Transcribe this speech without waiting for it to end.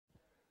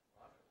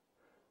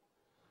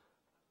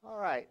All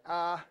right.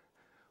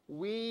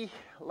 We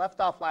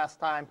left off last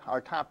time. Our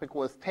topic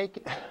was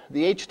take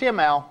the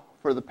HTML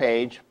for the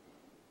page.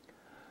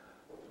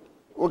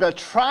 We're going to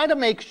try to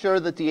make sure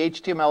that the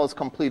HTML is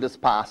complete as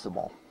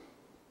possible.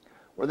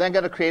 We're then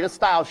going to create a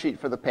style sheet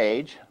for the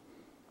page.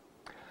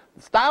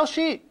 The style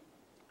sheet,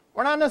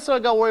 we're not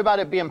necessarily going to worry about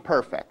it being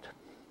perfect.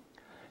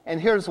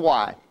 And here's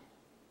why.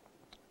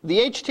 The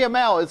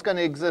HTML is going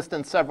to exist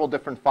in several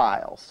different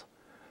files.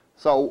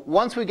 So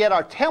once we get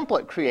our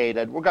template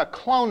created, we're going to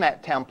clone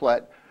that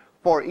template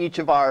for each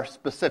of our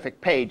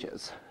specific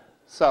pages.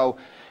 So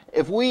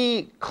if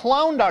we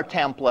cloned our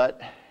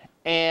template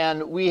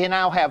and we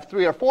now have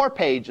 3 or 4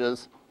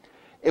 pages,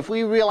 if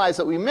we realize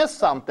that we missed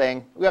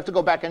something, we have to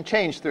go back and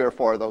change 3 or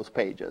 4 of those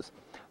pages.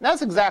 And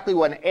that's exactly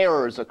when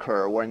errors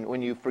occur,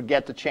 when you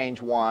forget to change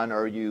one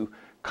or you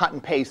cut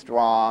and paste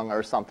wrong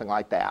or something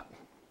like that.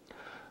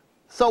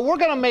 So we're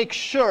going to make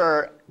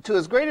sure, to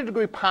as great a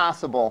degree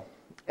possible,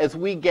 as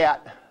we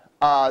get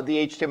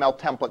the HTML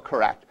template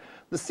correct.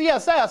 The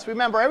CSS,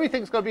 remember,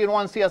 everything's going to be in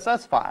one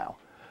CSS file.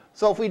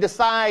 So if we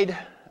decide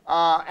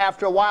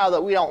after a while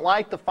that we don't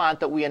like the font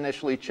that we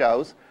initially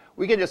chose,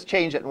 we can just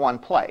change it in one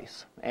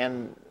place,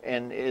 and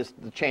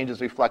the change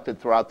is reflected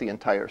throughout the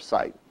entire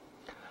site.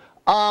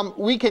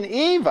 We can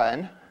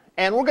even,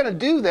 and we're going to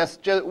do this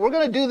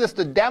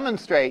to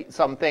demonstrate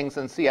some things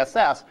in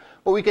CSS,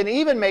 but we can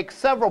even make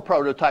several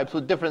prototypes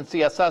with different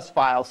CSS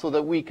files so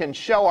that we can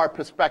show our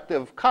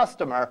prospective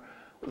customer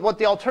what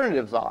the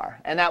alternatives are,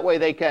 and that way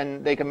they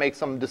can make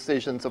some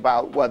decisions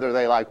about whether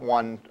they like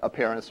one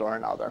appearance or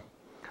another.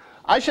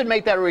 I should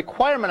make that a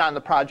requirement on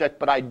the project,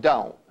 but I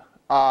don't.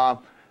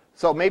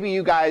 So maybe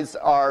you guys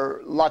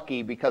are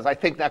lucky, because I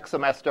think next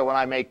semester when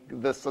I make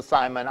this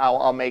assignment,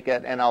 I'll make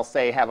it and I'll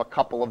say have a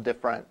couple of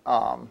different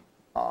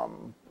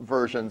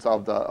versions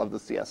of the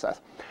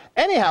CSS.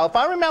 Anyhow, if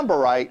I remember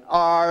right,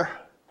 our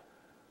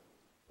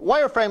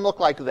wireframe looked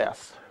like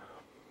this.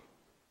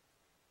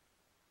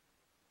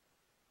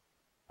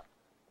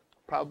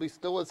 Probably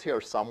still is here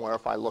somewhere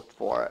if I looked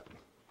for it.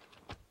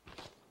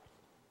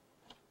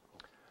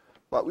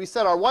 But we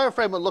said our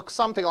wireframe would look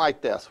something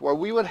like this, where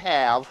we would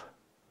have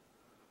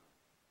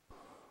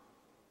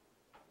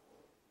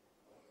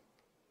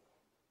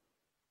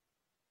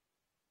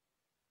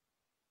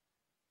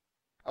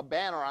a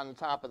banner on the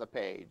top of the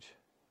page,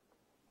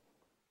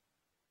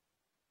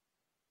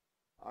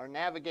 our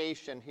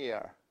navigation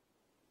here,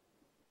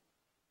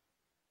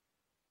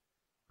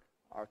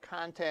 our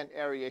content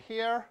area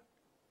here,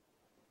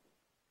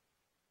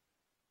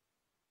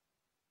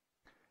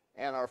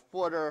 and our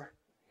footer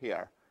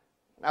here.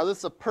 Now this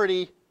is a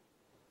pretty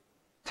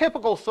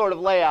typical sort of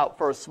layout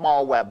for a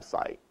small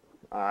website.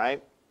 All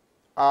right.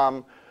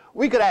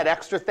 We could add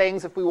extra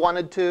things if we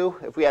wanted to,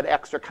 if we had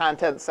extra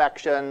content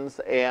sections,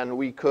 and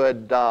we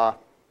could,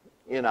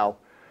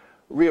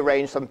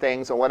 rearrange some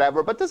things or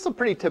whatever. But this is a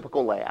pretty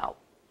typical layout.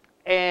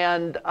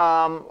 And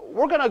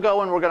we're going to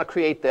go and we're going to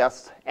create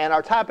this. And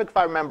our topic, if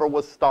I remember,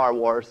 was Star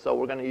Wars. So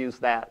we're going to use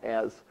that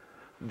as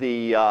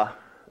the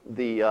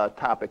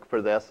topic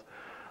for this.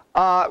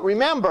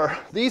 Remember,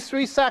 these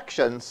 3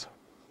 sections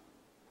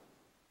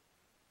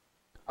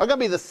are going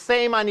to be the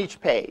same on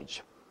each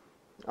page.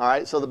 All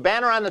right, so the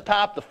banner on the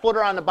top, the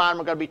footer on the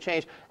bottom are going to be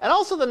changed, and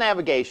also the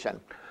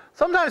navigation.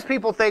 Sometimes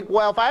people think,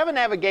 well, if I have a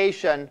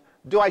navigation,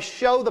 do I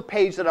show the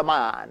page that I'm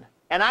on?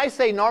 And I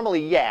say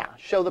normally, yeah,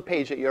 show the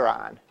page that you're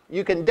on.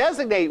 You can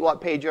designate what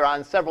page you're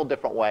on several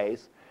different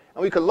ways,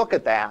 and we could look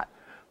at that.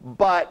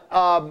 But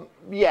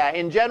yeah,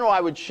 in general, I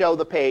would show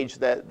the page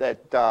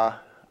that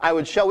I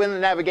would show in the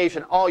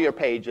navigation all your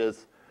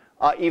pages,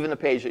 even the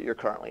page that you're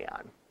currently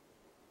on.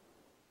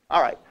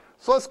 All right,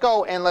 so let's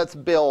go and let's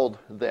build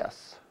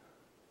this.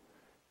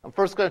 I'm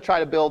first going to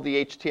try to build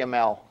the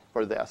HTML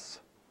for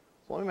this.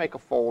 So let me make a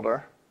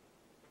folder.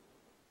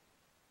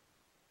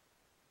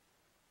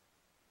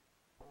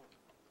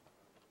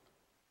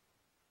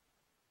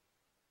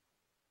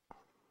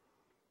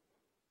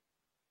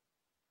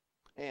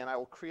 And I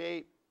will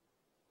create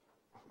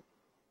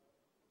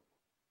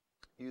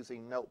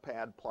using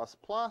Notepad++.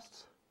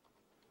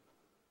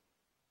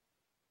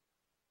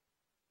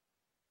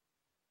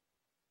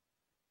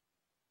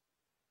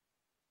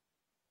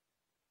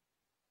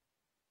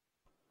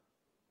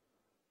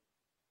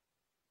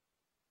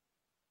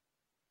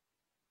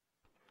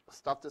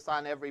 Stuff this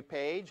on every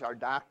page, our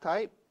doc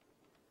type,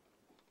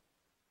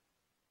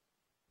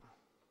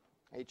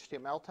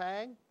 HTML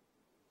tag,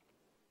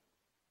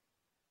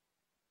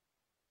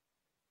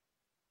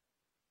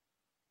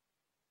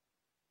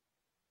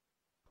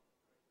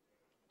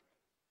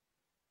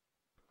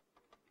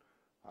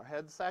 our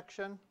head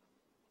section,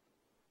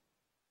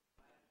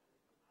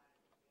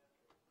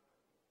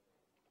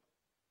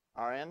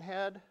 our end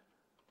head,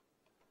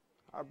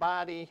 our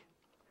body,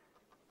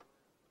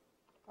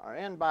 our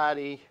end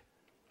body,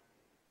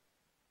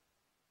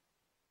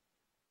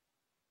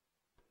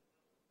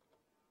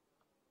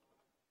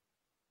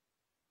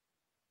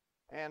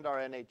 and our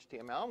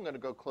HTML. I'm going to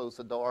go close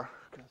the door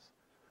because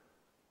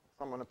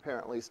someone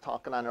apparently is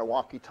talking on their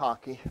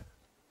walkie-talkie.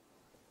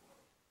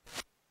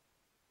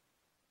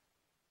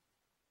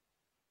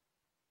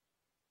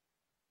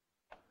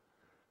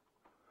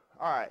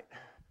 All right.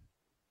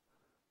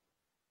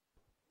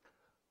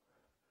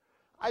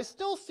 I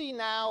still see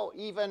now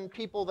even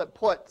people that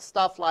put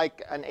stuff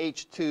like an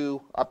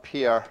H2 up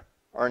here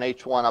or an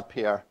H1 up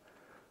here.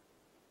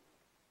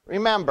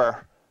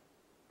 Remember,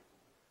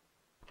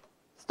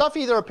 stuff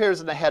either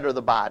appears in the head or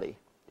the body.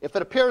 If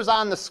it appears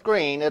on the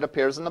screen, it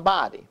appears in the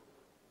body.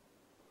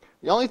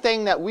 The only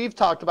thing that we've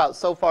talked about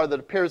so far that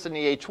appears in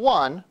the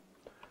H1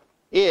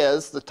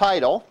 is the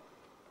title.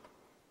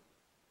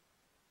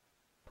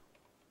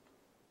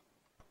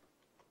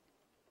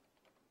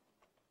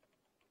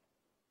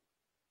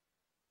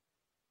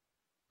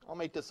 I'll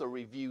make this a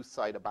review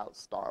site about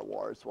Star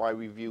Wars where I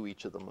review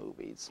each of the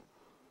movies.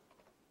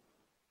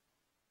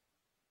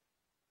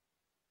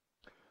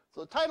 So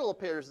the title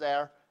appears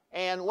there,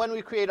 and when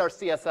we create our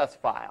CSS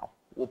file,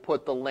 we'll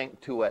put the link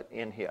to it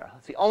in here.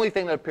 It's the only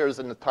thing that appears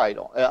in the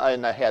title,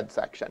 in the head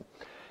section.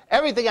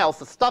 Everything else,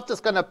 the stuff that's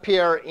going to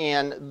appear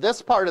in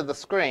this part of the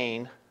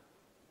screen,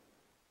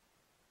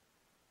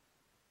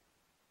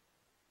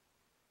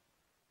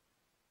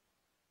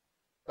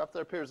 stuff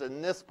that appears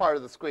in this part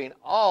of the screen,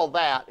 all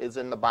that is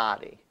in the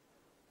body.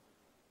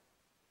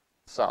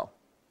 So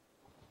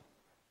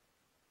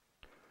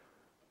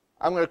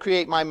I'm going to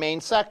create my main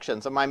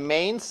sections, and my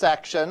main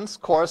sections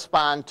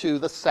correspond to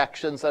the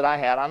sections that I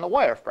had on the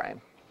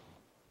wireframe.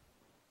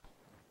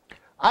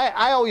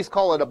 I always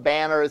call it a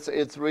banner.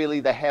 It's really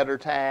the header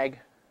tag.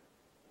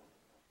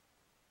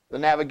 The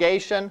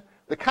navigation,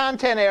 the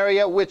content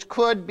area, which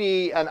could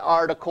be an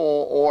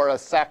article or a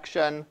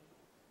section,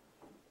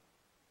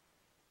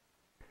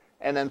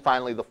 and then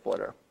finally the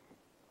footer.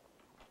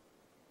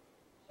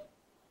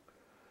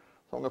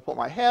 So I'm going to put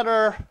my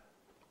header.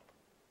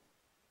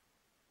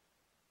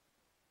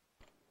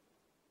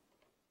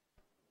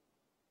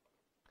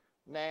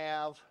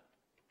 Nav.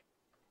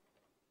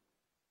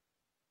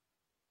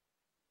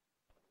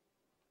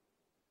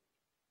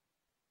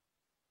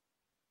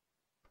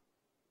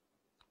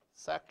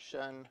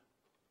 Section.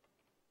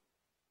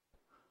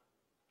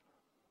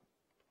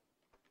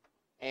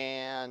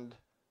 And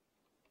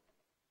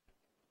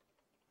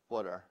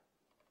footer.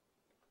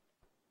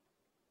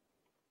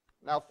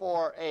 Now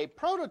for a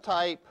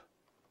prototype,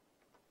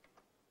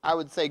 I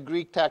would say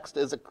Greek text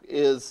is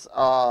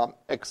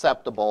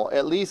acceptable,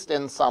 at least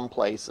in some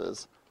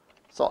places.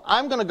 So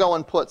I'm going to go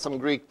and put some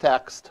Greek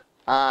text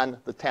on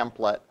the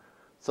template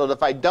so that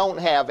if I don't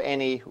have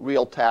any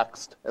real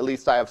text, at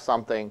least I have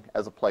something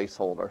as a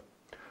placeholder.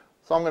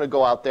 So I'm going to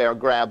go out there and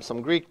grab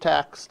some Greek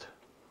text.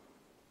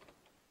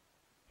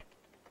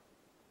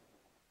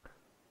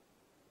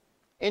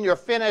 In your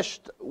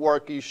finished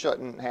work, you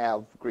shouldn't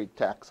have Greek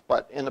text,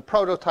 but in the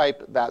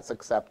prototype, that's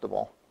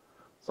acceptable.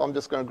 So I'm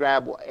just going to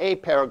grab a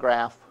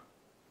paragraph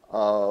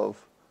of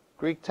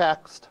Greek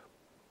text.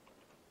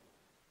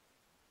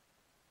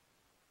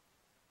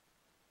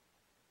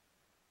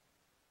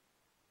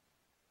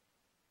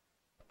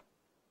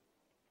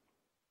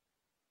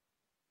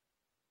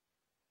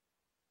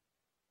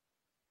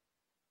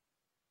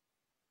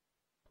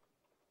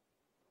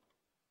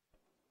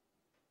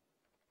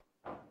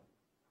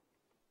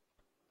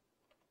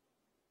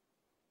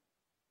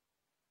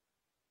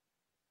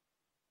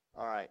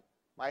 All right,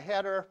 my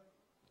header,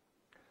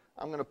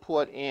 I'm going to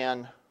put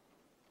in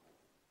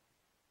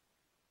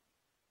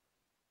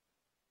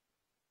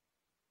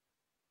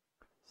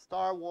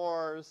Star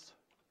Wars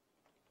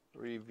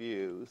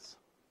reviews.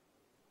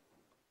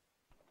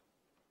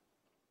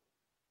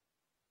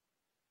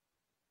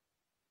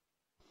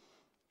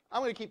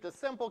 I'm going to keep this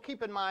simple.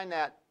 Keep in mind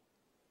that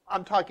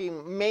I'm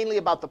talking mainly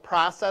about the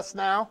process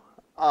now.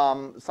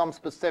 Some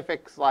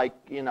specifics like,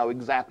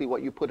 exactly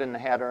what you put in the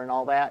header and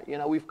all that.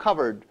 We've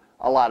covered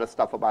a lot of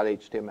stuff about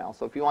HTML.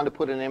 So if you want to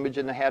put an image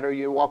in the header,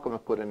 you're welcome to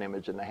put an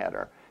image in the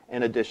header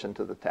in addition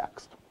to the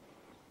text.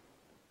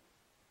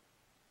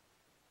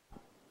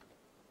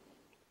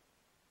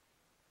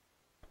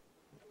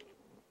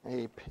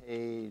 A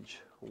page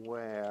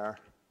where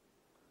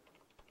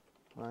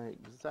Mike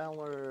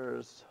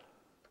Zeller's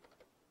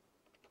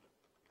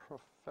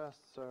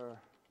professor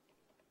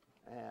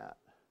at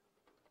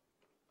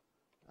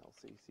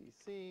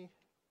LCCC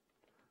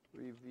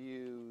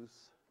reviews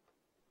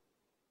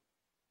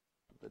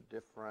the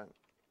different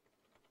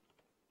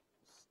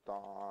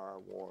Star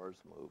Wars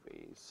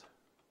movies.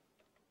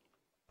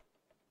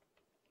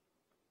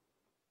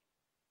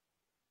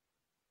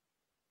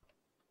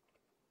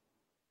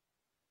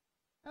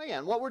 And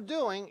again, what we're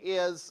doing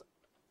is,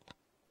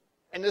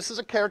 and this is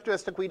a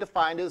characteristic we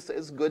defined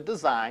as good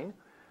design,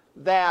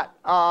 that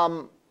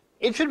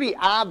it should be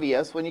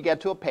obvious when you get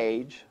to a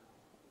page,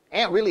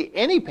 and really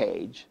any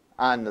page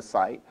on the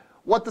site,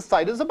 what the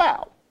site is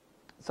about.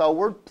 So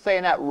we're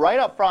saying that right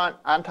up front,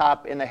 on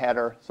top, in the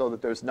header, so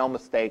that there's no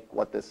mistake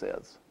what this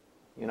is.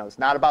 It's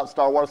not about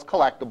Star Wars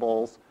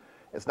collectibles.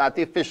 It's not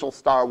the official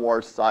Star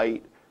Wars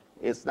site.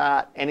 It's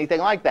not anything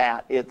like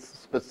that. It's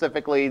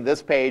specifically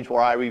this page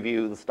where I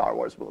review the Star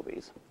Wars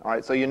movies. All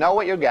right, so you know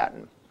what you're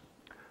getting.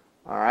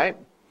 All right?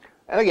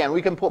 And again,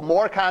 we can put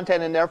more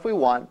content in there if we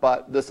want,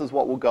 but this is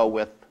what we'll go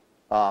with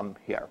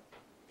here.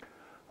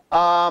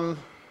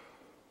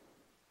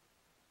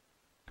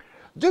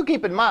 Do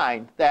keep in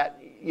mind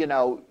that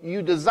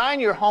you design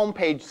your home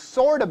page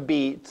sort of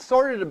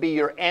to be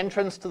your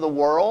entrance to the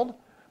world,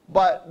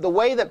 but the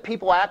way that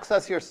people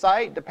access your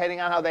site, depending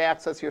on how they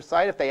access your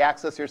site, if they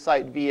access your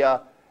site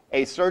via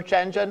a search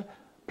engine,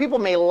 people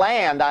may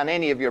land on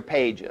any of your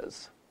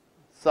pages.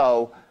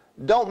 So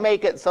don't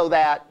make it so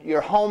that your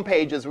home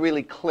page is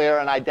really clear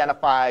and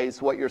identifies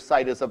what your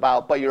site is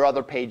about, but your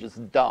other pages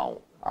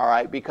don't, all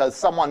right? Because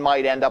someone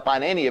might end up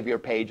on any of your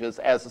pages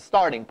as a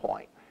starting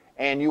point.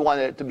 And you want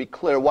it to be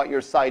clear what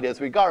your site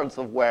is regardless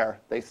of where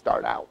they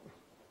start out.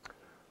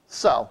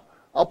 So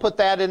I'll put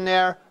that in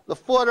there. The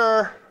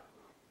footer,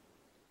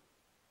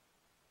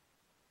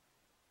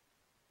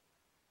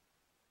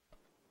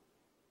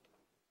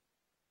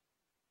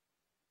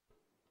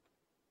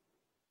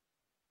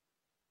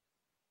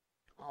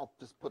 I'll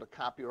just put a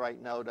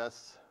copyright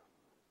notice.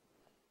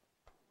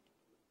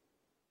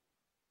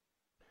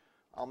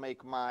 I'll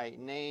make my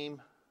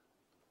name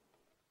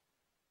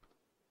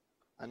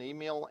an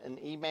email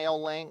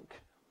link.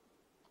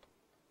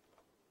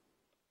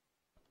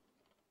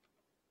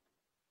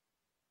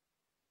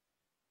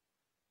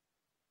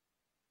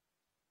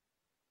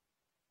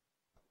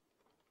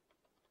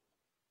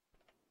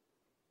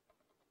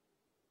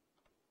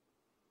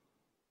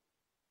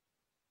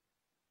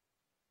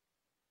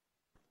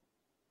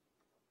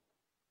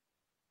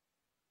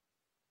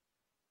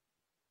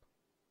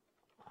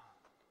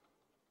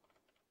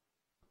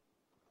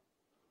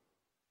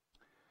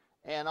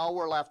 And all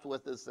we're left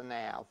with is the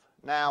nav.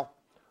 Now,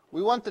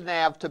 we want the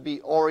nav to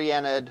be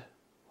oriented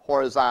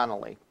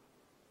horizontally.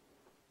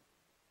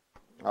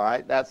 All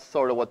right, that's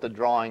sort of what the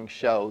drawing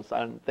shows. I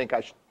don't think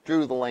I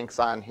drew the links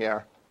on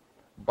here,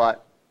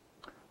 but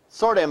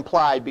sort of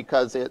implied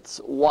because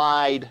it's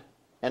wide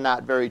and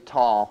not very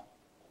tall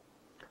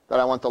that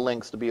I want the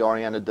links to be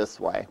oriented this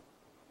way.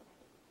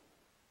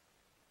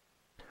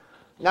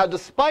 Now,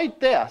 despite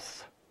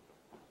this,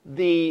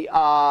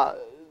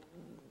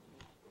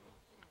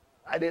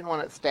 I didn't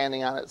want it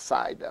standing on its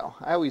side, though.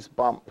 I always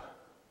bump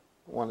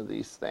one of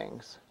these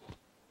things.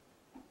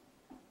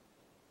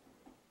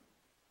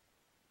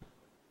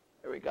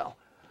 There we go.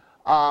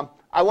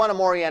 I want them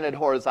oriented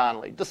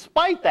horizontally.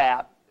 Despite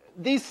that,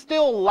 these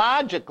still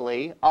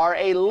logically are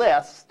a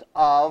list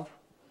of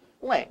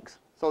links.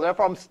 So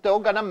therefore, I'm still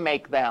going to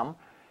make them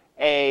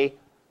a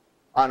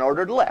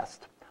unordered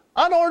list.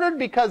 Unordered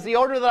because the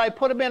order that I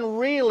put them in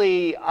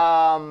really,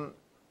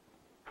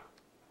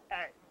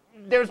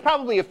 there's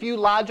probably a few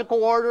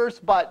logical orders,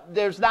 but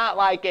there's not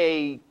like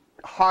a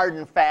hard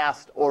and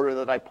fast order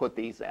that I put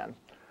these in.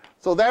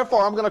 So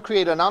therefore, I'm going to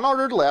create an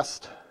unordered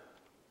list.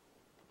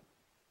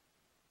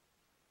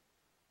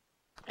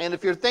 And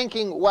if you're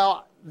thinking,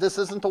 well, this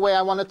isn't the way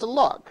I want it to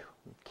look,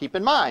 keep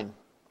in mind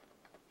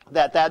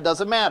that that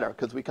doesn't matter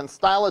because we can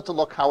style it to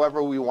look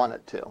however we want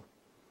it to.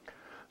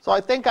 So I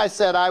think I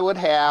said I would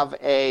have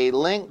a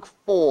link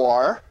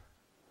for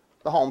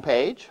the home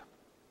page.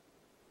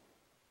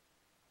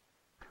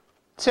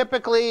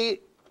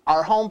 Typically,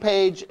 our home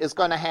page is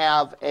going to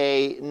have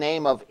a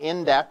name of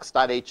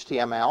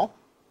index.html.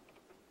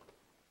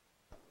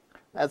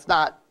 That's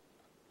not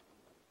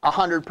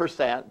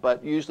 100%,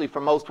 but usually for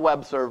most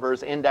web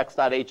servers,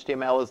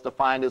 index.html is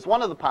defined as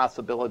one of the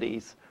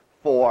possibilities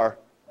for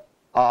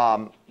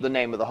the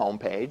name of the home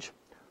page.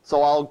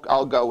 So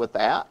I'll go with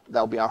that.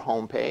 That'll be our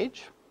home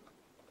page.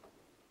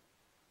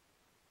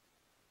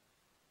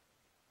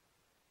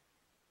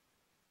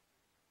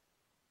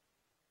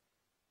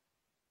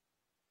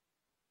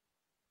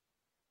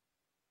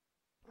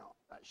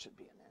 That should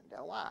be an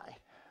end-li.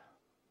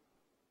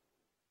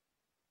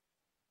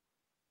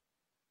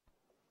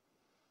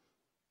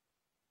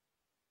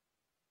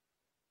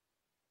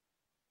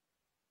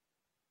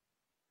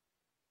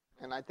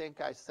 And I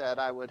think I said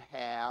I would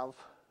have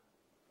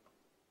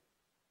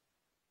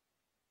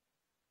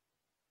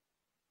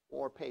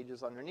 4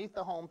 pages underneath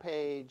the home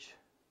page.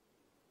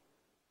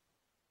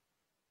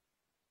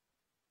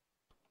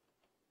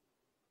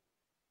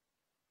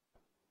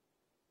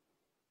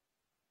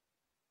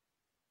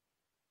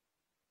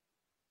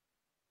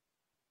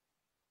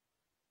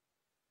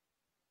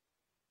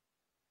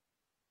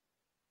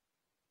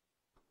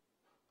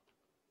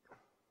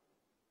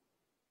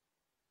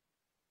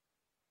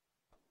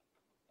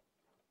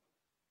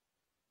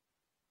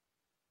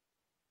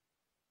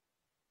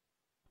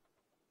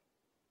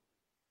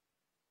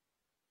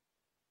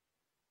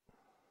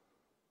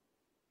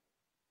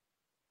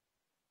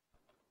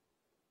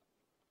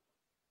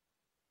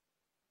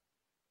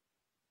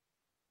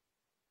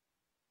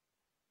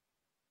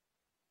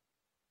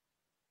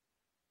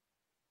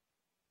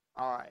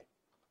 All right.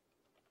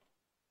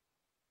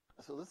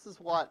 So this is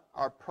what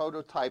our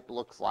prototype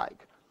looks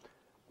like.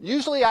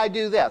 Usually I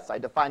do this. I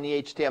define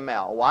the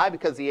HTML. Why?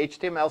 Because the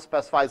HTML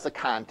specifies the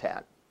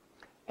content.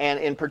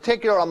 And in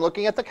particular, I'm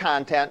looking at the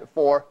content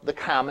for the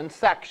common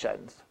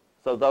sections.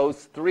 So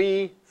those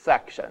 3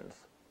 sections.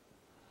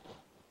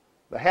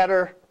 The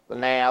header, the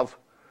nav,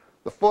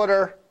 the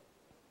footer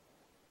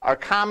are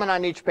common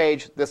on each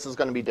page. This is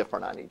going to be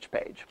different on each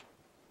page.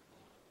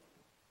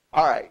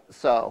 All right,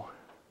 so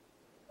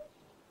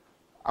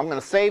I'm going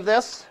to save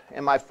this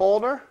in my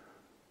folder.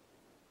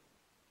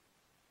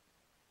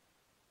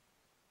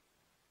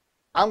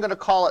 I'm going to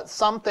call it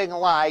something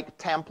like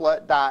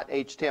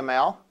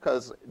template.html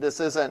because this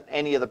isn't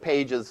any of the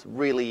pages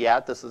really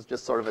yet. This is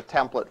just sort of a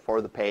template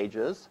for the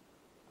pages.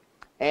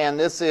 And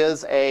this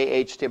is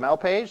a HTML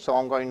page, so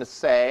I'm going to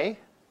say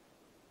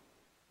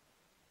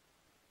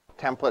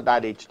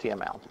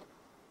template.html.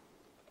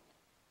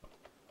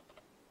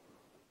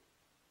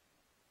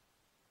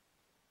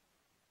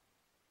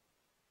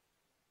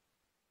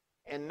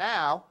 And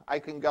now I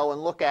can go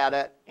and look at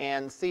it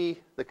and see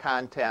the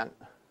content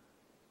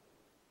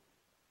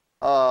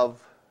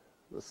of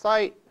the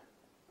site.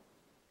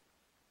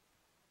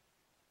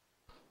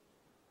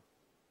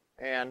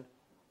 And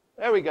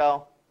there we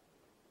go.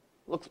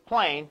 Looks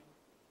plain,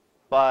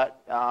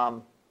 but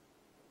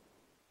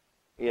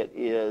it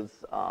is,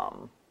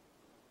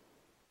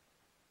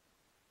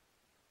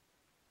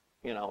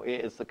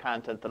 it is the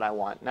content that I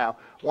want. Now,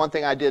 one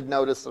thing I did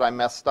notice that I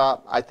messed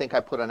up, I think I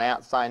put an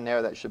 @ sign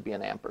there. That should be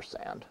an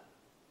ampersand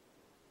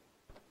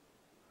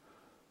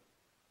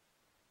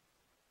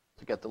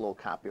to get the little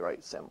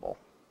copyright symbol.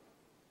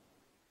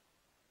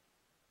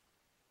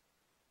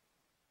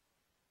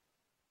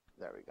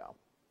 There we go.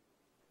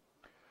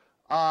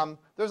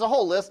 There's a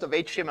whole list of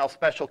HTML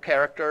special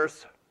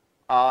characters,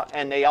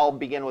 and they all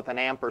begin with an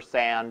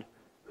ampersand,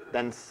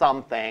 then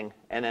something,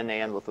 and then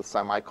they end with a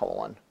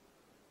semicolon.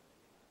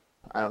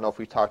 I don't know if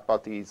we talked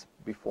about these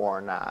before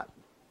or not.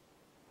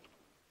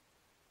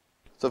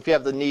 So if you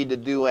have the need to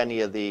do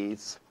any of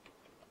these,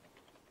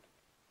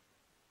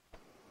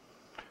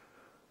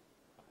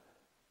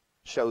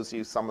 shows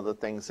you some of the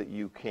things that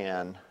you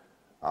can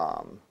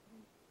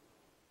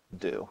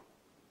do.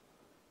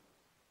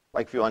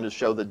 Like if you want to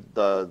show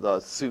the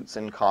suits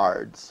and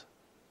cards,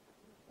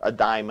 a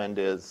diamond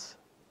is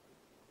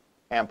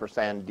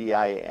ampersand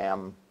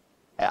DIMS.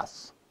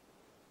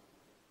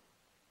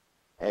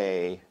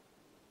 A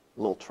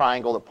little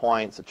triangle that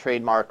points, a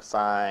trademark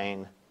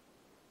sign.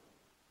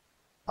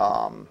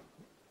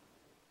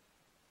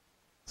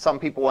 Some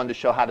people wanted to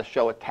show how to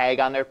show a tag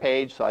on their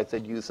page, so I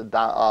said use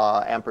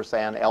a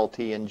ampersand LT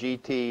and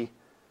GT,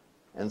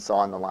 and so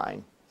on the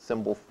line.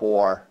 Symbol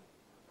for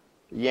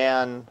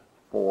yen,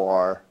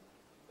 for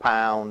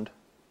pound,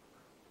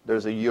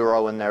 there's a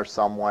euro in there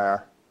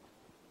somewhere,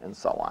 and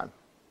so on.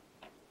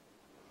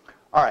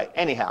 All right,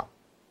 anyhow,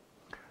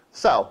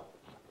 so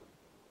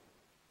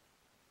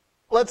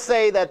let's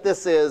say that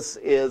this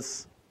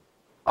is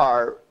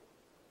our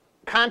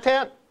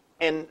content,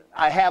 and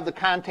I have the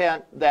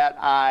content that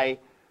I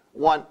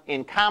want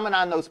in common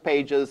on those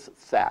pages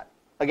set.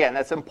 Again,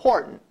 that's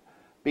important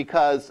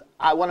because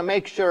I want to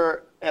make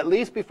sure, at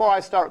least before I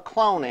start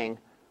cloning,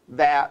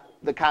 that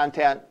the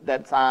content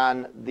that's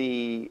on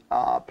the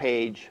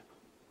page,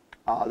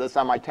 that's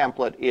on my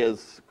template,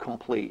 is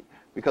complete.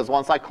 Because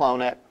once I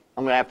clone it,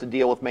 I'm going to have to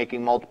deal with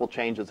making multiple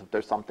changes if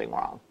there's something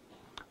wrong.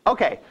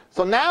 Okay,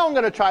 so now I'm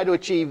going to try to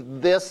achieve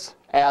this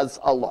as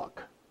a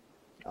look.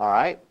 All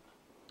right?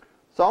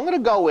 So I'm going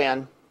to go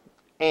in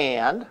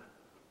and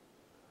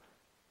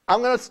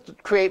I'm going to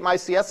create my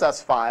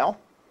CSS file.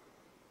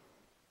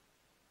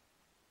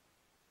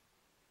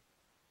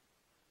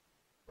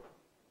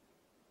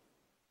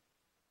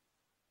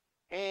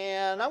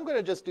 And I'm going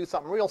to just do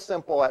something real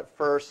simple at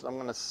first. I'm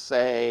going to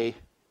say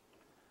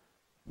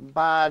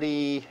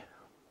body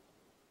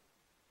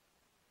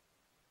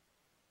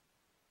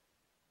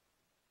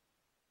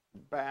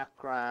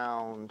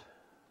background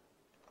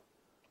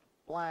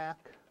black,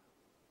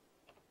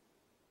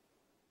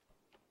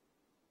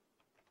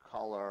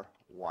 color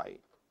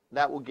white.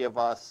 That will give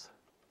us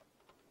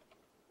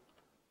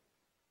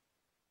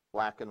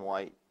black and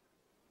white,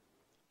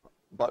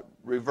 but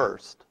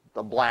reversed,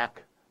 the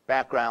black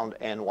background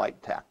and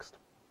white text,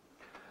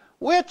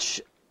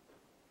 which,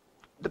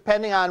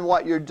 depending on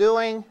what you're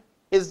doing,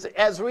 is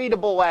as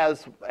readable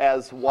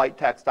as white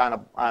text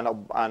on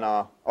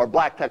a or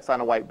black text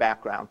on a white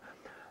background.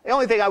 The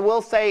only thing I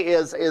will say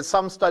is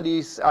some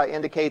studies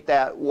indicate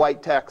that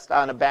white text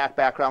on a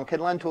background can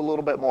lend to a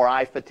little bit more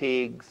eye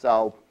fatigue.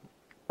 So,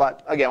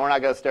 but again, we're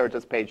not going to stare at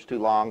this page too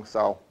long,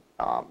 so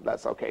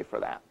that's okay for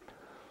that.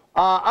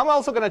 I'm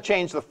also going to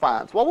change the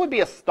fonts. What would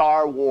be a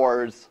Star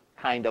Wars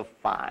kind of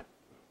font?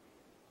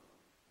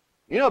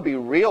 You know, it'd be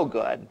real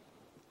good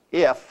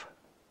if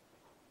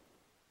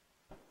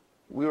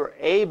we were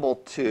able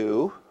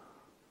to,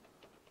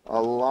 a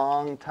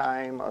long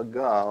time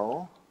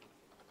ago,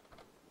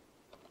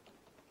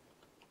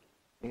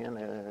 in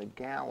a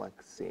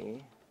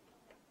galaxy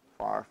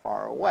far,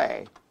 far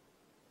away,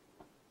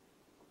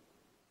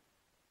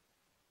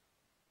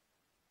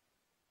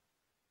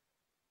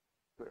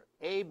 we're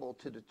able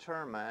to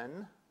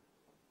determine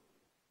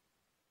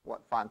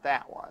what font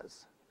that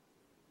was.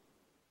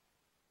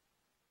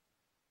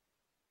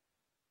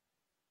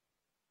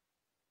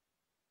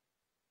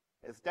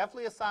 It's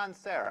definitely a sans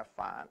serif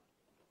font.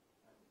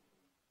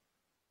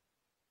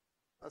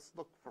 Let's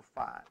look for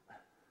font.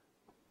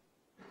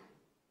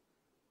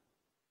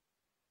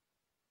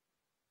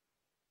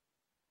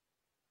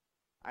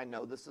 I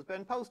know this has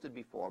been posted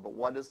before, but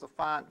what is the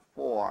font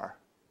for?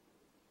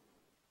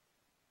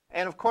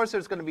 And of course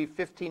there's going to be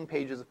 15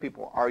 pages of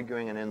people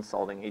arguing and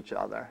insulting each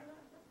other.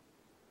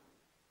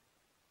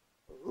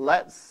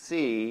 Let's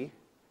see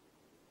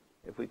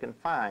if we can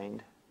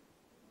find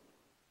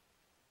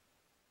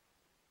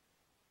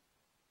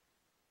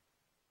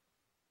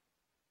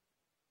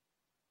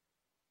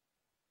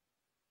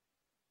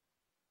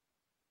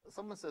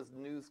someone says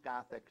News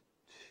Gothic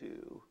 2.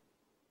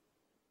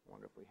 I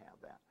wonder if we have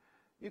that.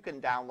 You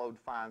can download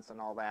fonts and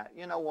all that.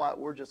 You know what?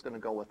 We're just going to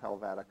go with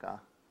Helvetica.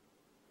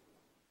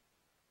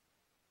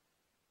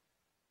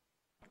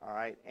 All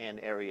right,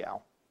 and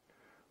Arial.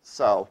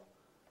 So,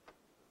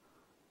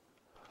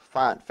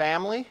 font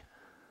family.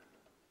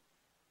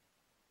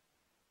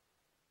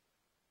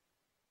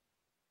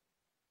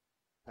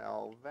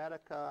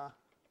 Helvetica.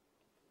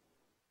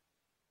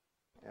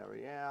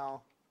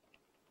 Arial.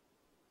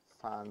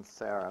 Sans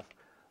serif.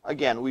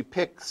 Again, we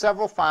pick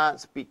several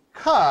fonts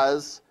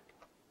because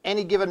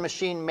any given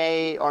machine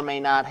may or may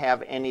not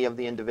have any of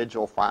the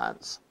individual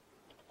fonts.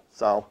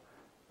 So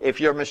if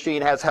your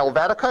machine has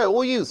Helvetica, it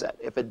will use it.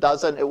 If it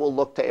doesn't, it will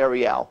look to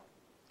Arial.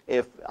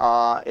 If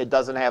it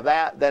doesn't have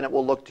that, then it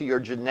will look to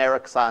your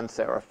generic sans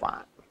serif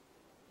font.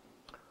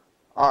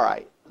 All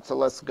right, so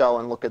let's go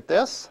and look at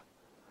this.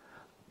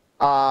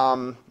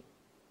 I'll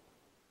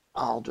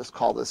just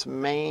call this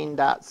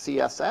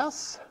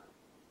main.css.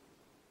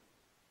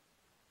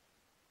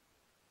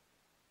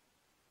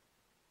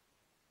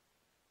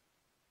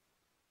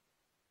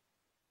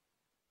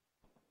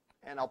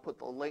 And I'll put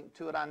the link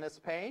to it on this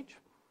page.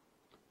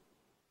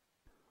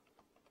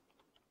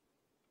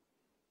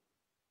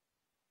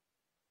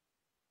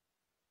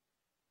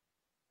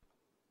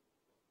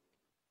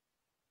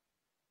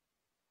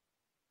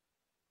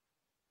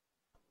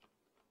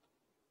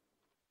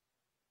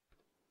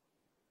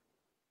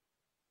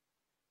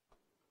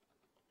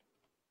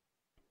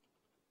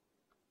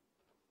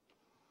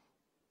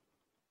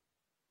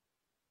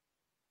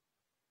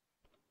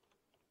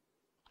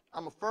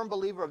 I'm a firm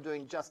believer of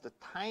doing just a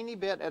tiny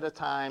bit at a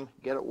time,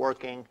 get it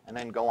working, and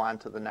then go on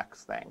to the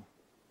next thing.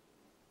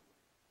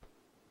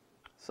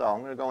 So I'm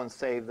going to go and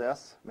save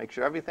this, make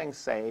sure everything's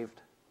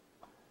saved,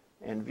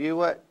 and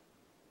view it.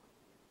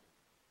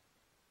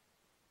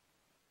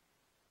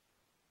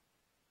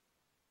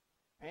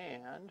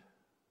 And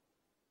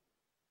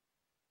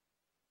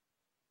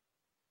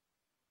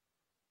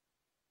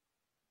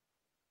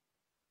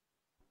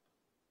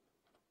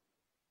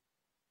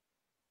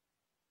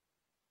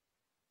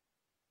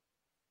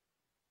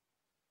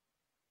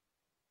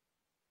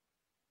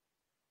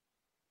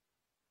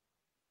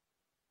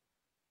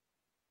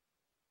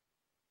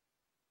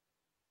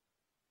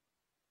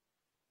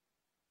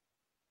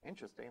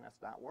interesting,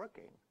 that's not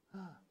working.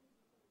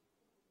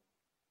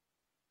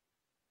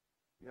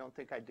 You don't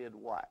think I did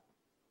what?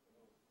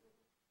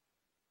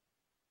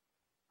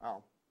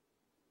 Oh.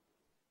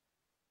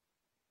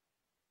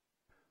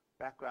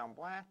 Background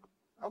black.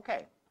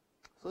 Okay,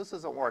 so this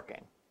isn't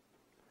working.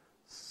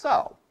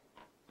 So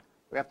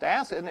we have to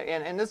ask,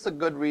 and this is a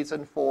good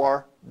reason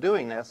for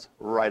doing this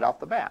right off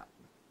the bat.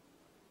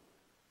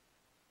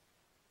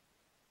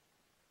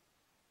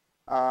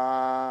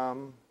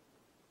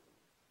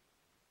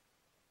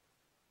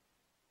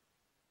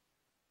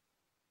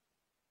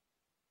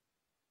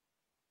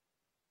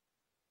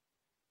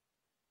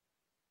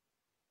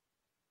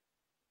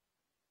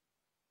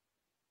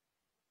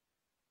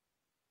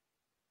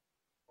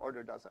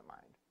 Order doesn't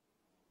mind.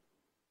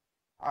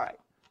 All right,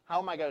 how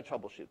am I going to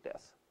troubleshoot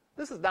this?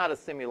 This is not a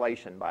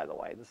simulation, by the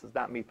way. This is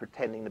not me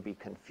pretending to be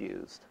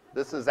confused.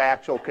 This is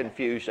actual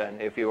confusion,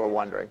 if you were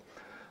wondering.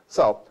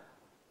 So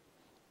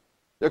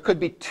there could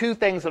be two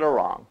things that are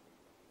wrong.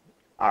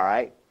 All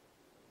right?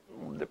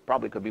 There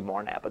probably could be more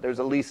than that, but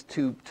there's at least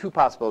two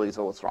possibilities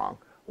of what's wrong.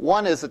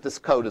 One is that this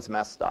code is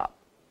messed up.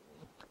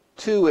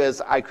 Two is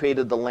I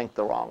created the link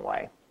the wrong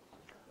way.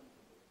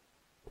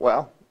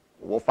 Well,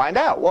 we'll find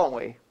out, won't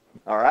we?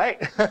 All right?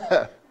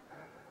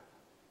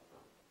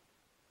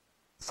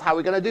 So how are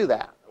we going to do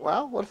that?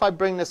 Well, what if I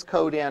bring this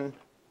code in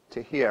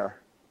to here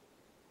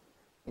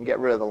and get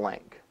rid of the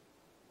link?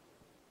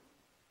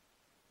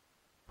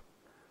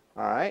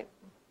 All right?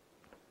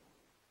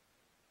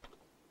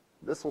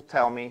 This will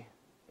tell me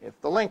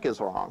if the link is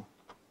wrong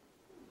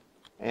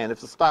and if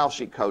the style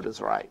sheet code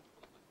is right.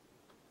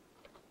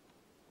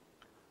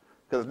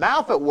 Because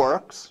now if it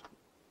works,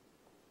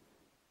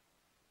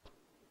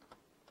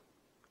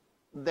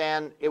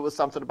 then it was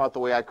something about the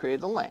way I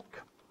created the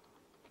link.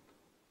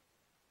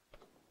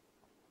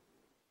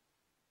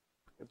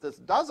 If this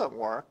doesn't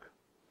work,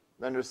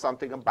 then there's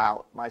something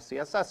about my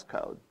CSS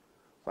code.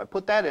 So I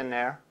put that in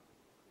there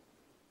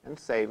and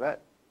save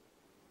it,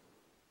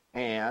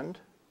 and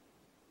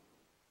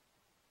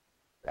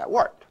that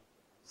worked.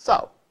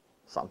 So,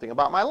 something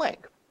about my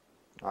link.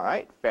 All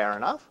right, fair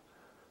enough.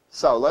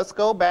 So let's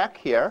go back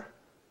here.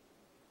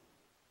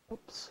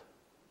 Oops.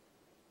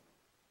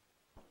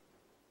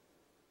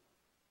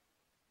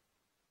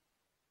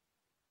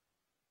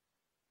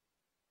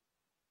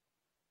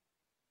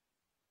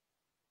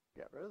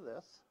 Get rid of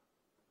this.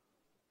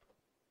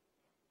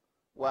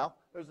 Well,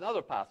 there's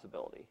another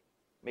possibility.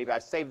 Maybe I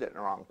saved it in the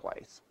wrong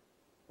place.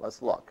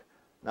 Let's look.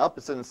 Nope,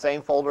 it's in the same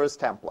folder as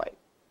template.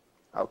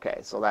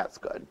 Okay, so that's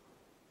good.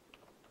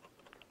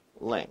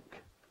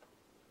 Link.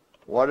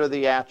 What are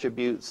the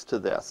attributes to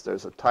this?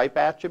 There's a type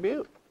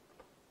attribute.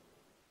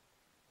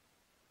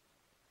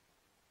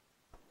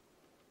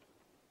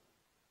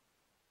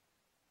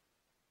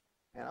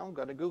 And I'm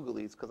going to Google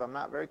these because I'm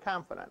not very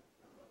confident.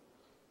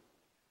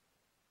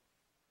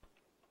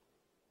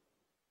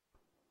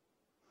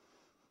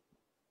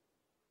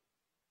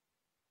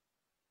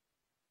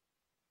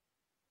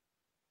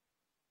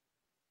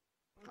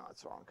 No,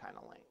 it's the wrong kind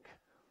of link.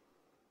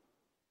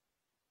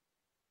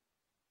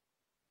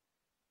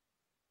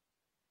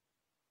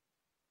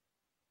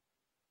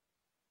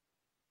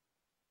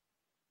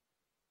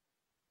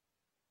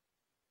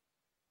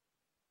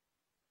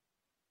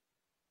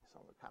 So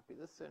I'm going to copy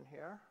this in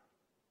here.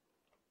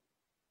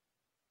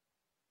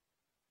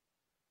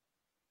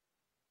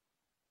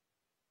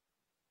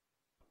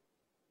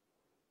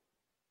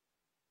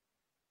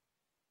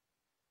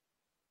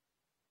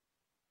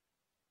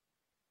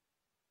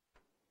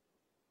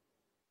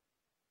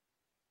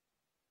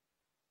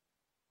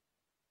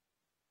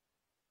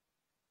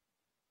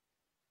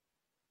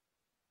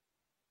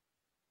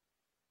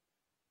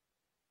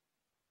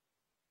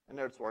 And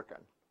there it's working.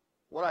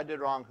 What I did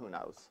wrong, who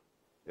knows?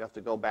 You have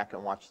to go back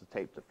and watch the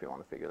tape if you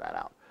want to figure that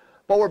out.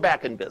 But we're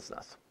back in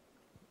business.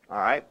 All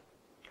right?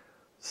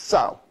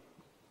 So,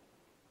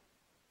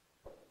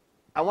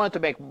 I want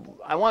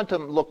it to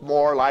look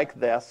more like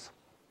this.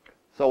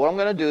 So what I'm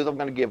going to do is I'm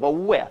going to give a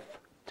width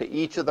to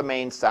each of the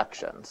main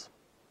sections.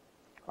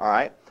 All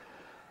right?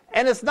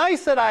 And it's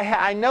nice that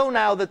I know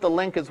now that the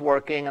link is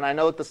working and I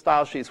know that the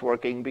style sheet's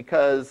working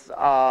because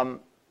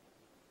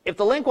if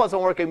the link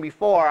wasn't working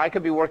before, I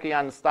could be working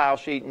on the style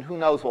sheet and who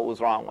knows what was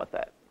wrong with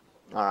it.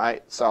 All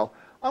right, so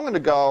I'm going to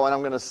go and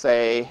I'm going to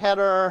say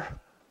header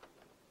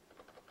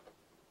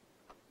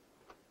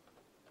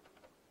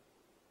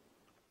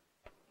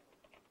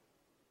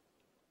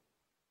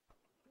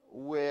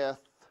with,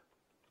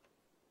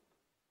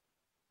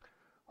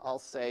 I'll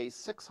say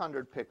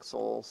 600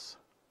 pixels.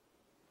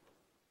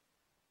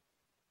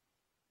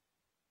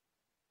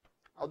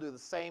 I'll do the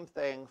same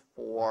thing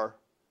for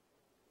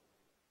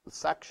the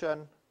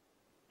section,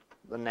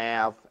 the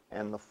nav,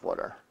 and the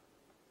footer.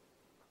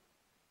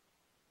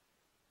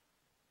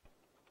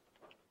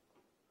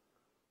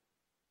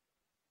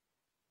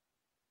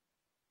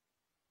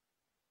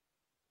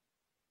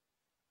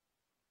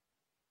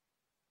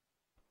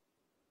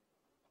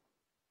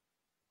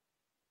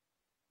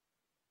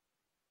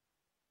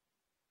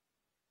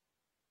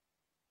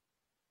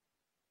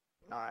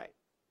 All right.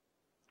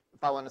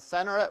 If I want to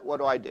center it, what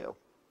do I do?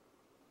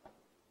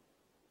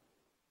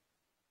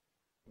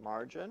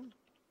 Margin,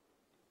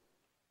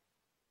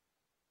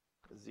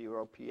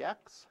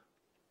 0px,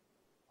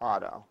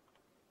 auto.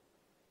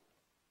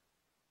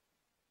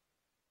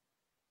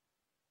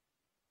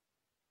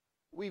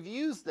 We've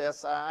used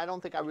this. I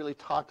don't think I really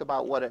talked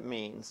about what it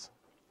means.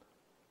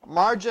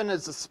 Margin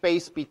is the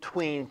space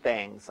between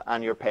things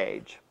on your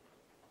page.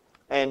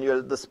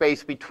 And the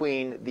space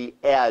between the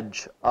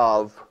edge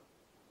of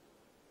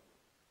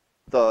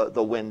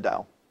the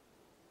window.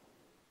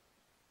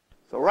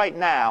 So right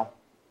now,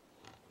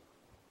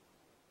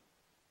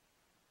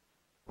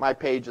 my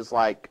page is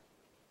like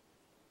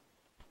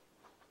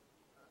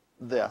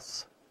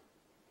this.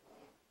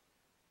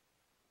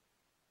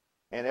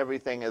 And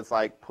everything is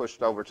like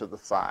pushed over to the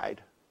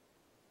side.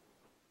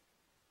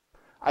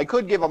 I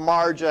could give a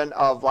margin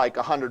of like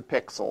 100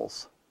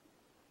 pixels.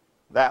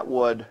 That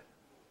would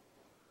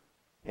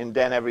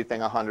indent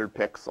everything 100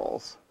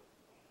 pixels.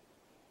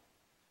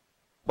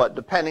 But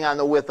depending on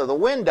the width of the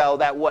window,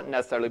 that wouldn't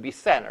necessarily be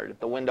centered. If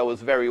the window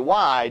was very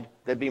wide,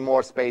 there'd be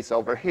more space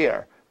over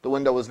here. If the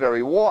window was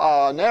very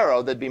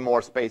narrow, there'd be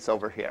more space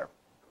over here.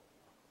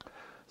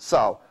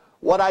 So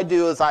what I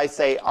do is I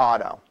say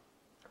auto.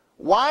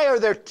 Why are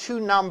there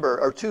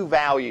two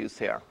values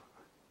here?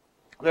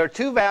 There are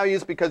two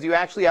values because you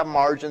actually have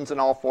margins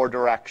in all four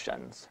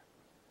directions.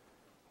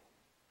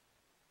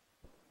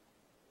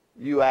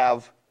 You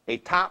have a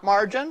top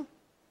margin,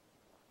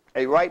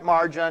 a right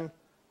margin,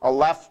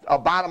 a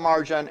bottom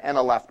margin, and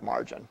a left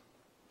margin.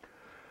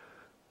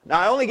 Now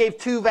I only gave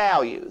two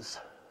values.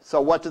 So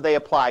what do they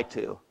apply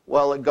to?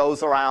 Well, it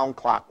goes around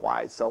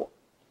clockwise. So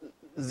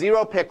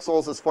 0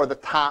 pixels is for the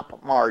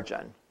top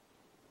margin.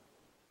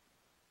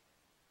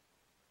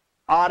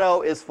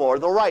 Auto is for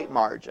the right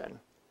margin.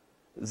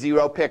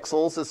 0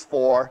 pixels is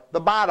for the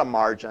bottom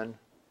margin.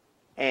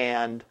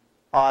 And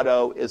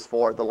auto is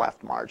for the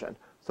left margin.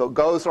 So it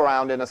goes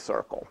around in a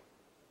circle.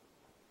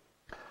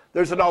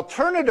 There's an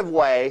alternative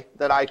way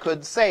that I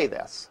could say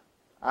this.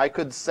 I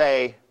could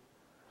say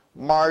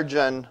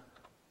margin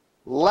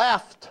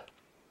left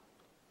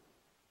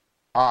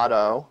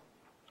auto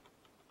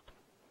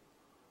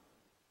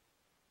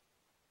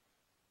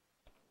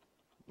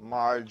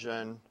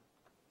margin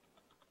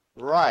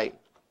right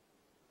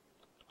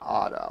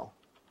auto.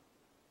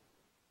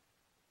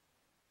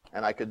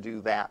 And I could do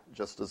that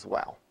just as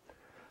well.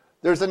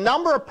 There's a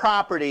number of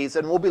properties,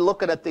 and we'll be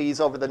looking at these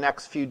over the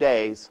next few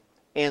days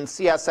in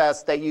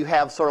CSS that you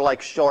have sort of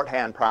like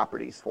shorthand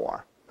properties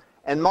for.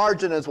 And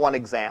margin is one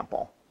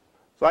example.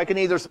 So I can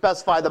either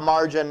specify the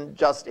margin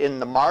just in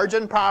the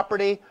margin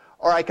property,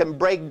 or I can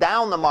break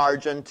down the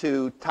margin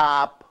to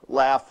top,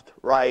 left,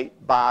 right,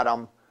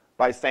 bottom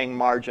by saying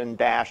margin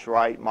dash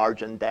right,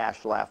 margin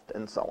dash left,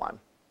 and so on.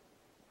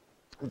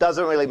 It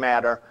doesn't really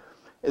matter.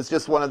 It's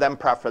just one of them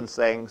preference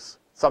things.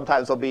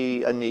 Sometimes there'll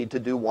be a need to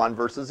do one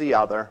versus the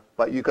other,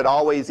 but you could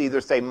always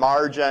either say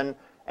margin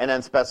and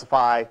then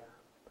specify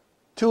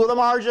 2 of the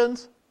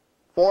margins,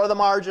 4 of the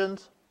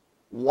margins,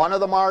 1 of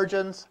the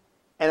margins,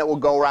 and it will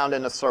go around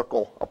in a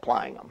circle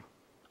applying them.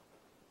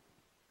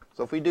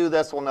 So if we do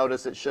this, we'll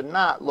notice it should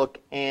not look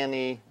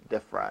any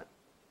different.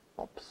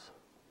 Oops.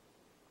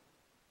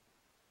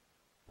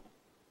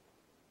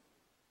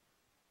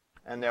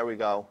 And there we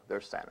go, they're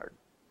centered.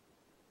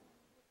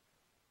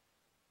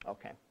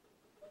 Okay.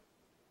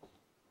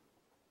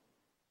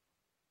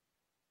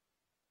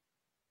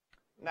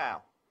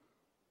 Now,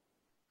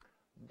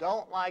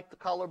 don't like the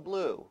color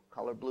blue.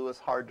 Color blue is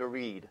hard to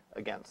read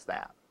against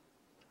that.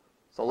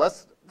 So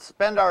let's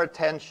spend our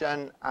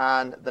attention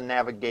on the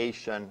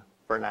navigation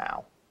for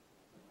now.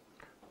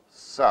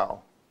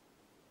 So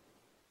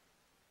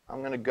I'm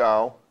going to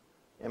go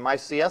in my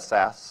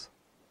CSS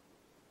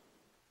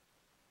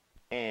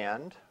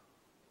and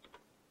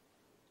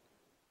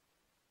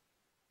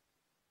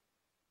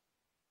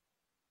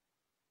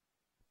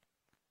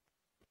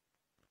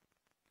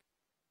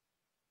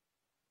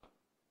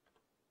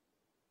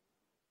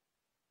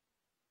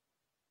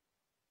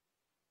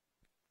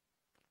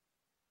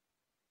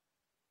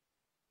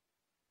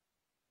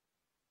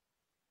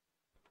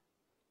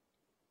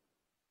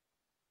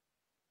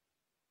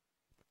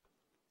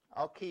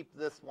I'll keep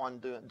this one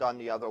done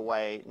the other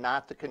way,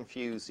 not to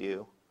confuse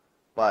you,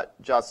 but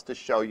just to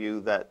show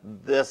you that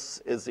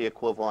this is the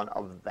equivalent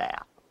of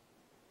that.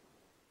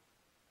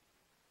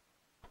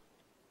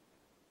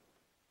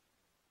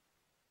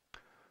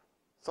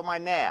 So my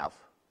nav,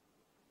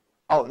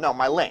 oh no,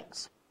 my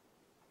links.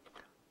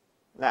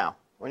 Now,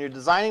 when you're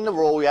designing the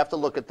rule, you have to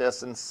look at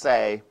this and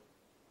say,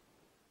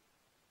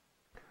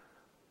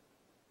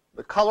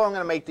 the color I'm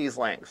going to make these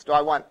links, do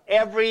I want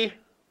every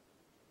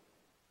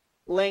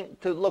link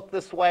to look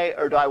this way,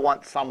 or do I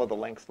want some of the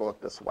links to look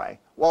this way?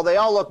 Well, they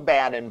all look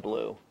bad in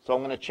blue, so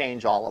I'm going to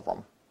change all of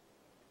them.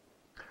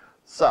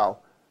 So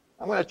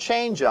I'm going to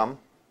change them,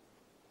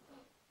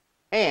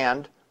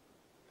 and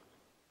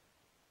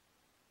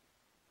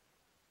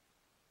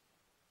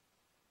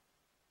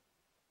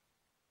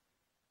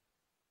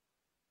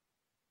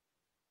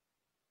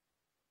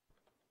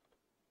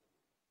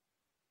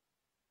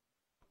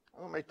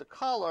I'm going to make the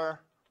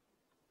color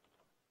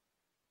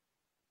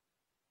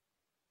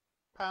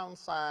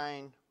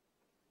 $,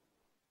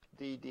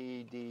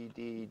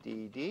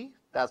 DD.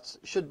 That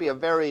should be a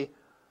very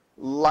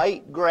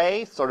light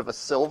gray, sort of a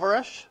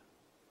silverish.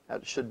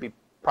 That should be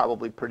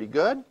probably pretty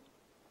good.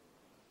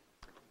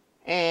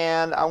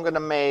 And I'm going to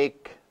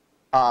make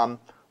the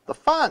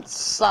font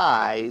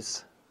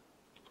size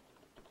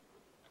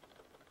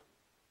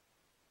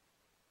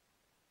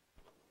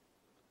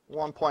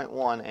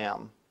 1.1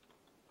 M.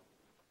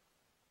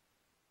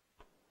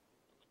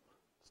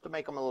 Just to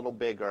make them a little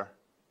bigger,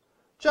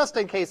 just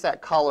in case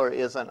that color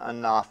isn't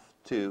enough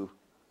to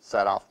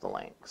set off the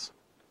links.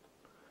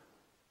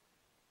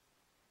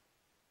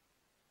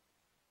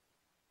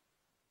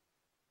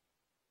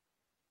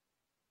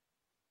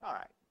 All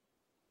right,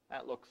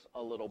 that looks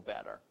a little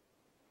better.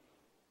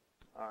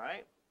 All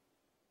right.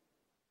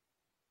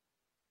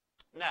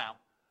 Now,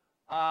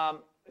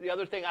 the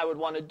other thing I would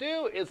want to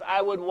do is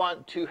I would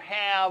want to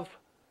have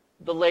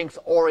the links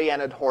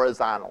oriented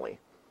horizontally.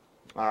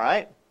 All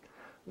right.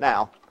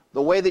 Now,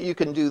 the way that you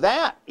can do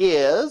that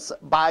is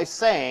by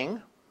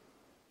saying,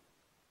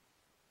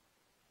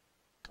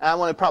 I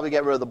want to probably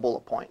get rid of the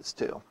bullet points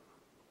too.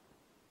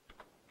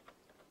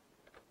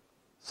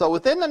 So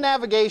within the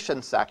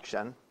navigation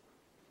section,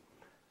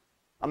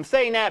 I'm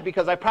saying that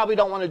because I probably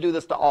don't want to do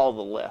this to all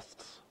the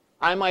lists.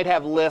 I might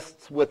have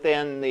lists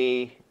within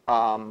the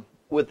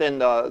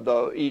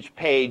each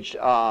page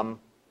that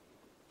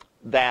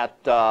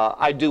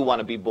I do want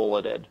to be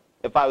bulleted.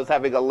 If I was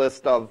having a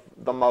list of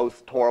the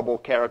most horrible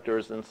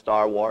characters in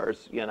Star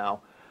Wars, you know,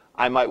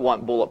 I might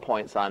want bullet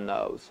points on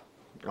those.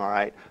 All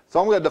right. So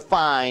I'm going to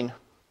define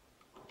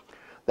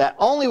that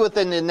only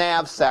within the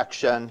nav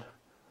section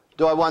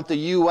do I want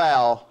the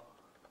UL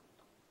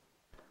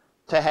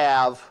to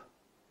have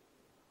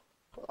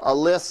a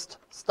list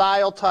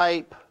style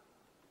type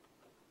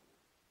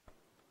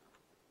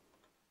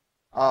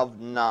of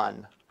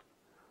none.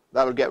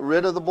 That'll get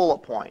rid of the bullet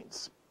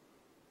points.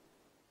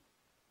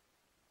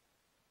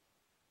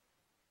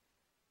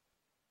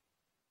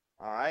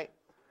 All right.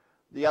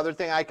 The other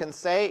thing I can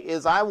say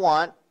is I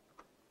want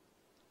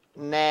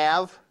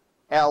nav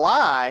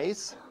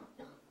LIs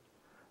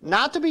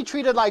not to be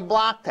treated like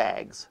block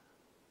tags.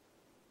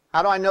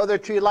 How do I know they're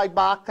treated like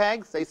block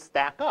tags? They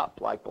stack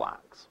up like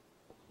blocks.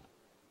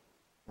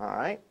 All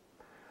right.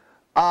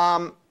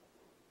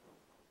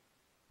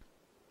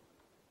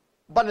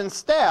 But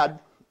instead,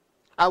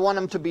 I want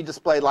them to be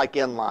displayed like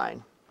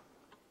inline.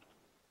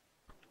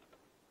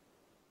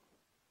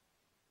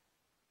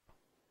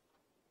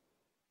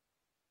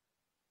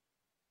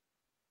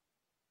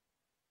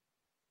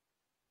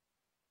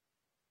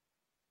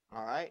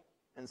 All right,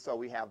 and so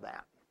we have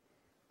that.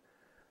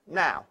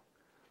 Now,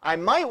 I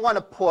might want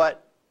to put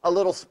a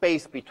little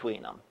space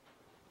between them.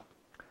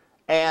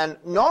 And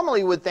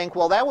normally would think,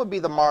 well, that would be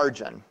the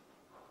margin.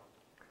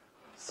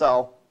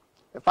 So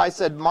if I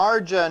said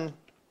margin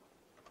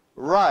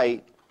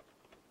right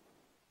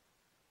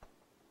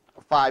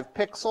 5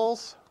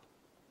 pixels,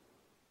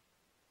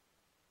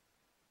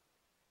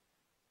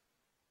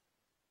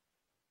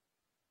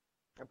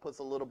 it puts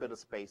a little bit of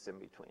space in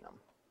between them.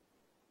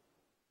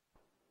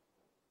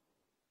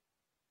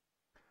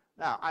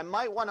 Now, I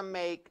might want to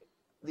make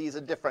these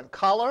a different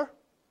color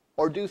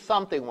or do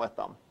something with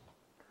them.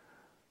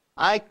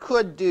 I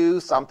could do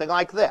something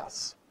like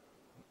this.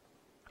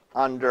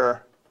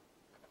 Under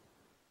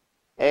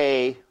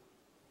a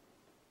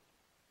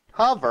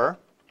hover,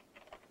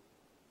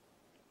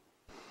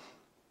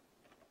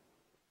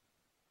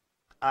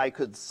 I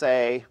could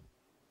say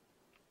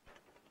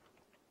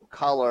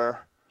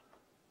color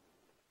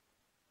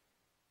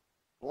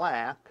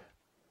black,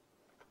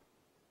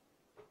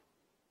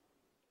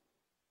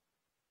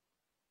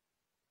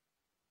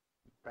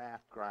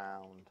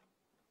 background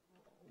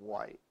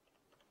white.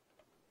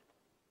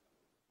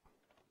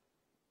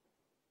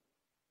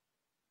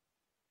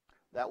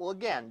 That will,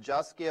 again,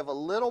 just give a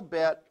little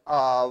bit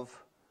of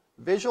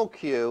visual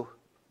cue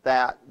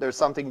that there's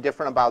something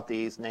different about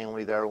these,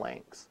 namely their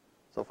links.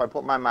 So if I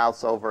put my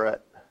mouse over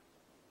it,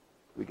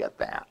 we get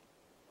that.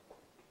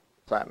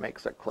 So that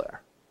makes it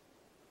clear.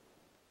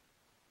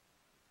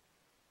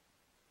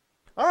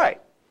 All right.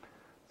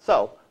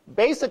 So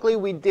basically,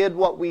 we did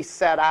what we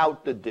set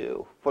out to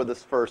do for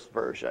this first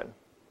version.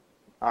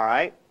 All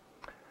right.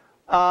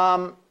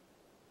 And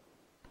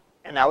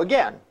now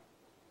again,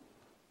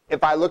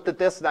 if I looked at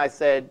this and I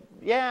said,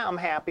 yeah, I'm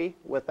happy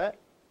with it,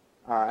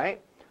 all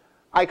right,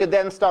 I could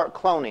then start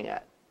cloning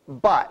it.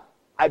 But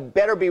I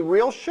better be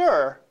real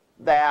sure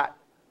that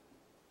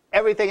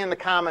everything in the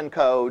common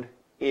code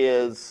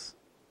is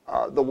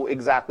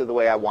exactly the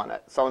way I want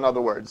it. So in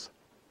other words,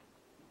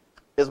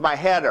 is my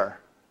header,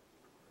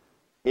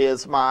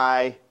 is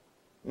my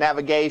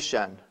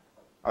navigation,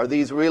 are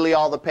these really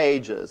all the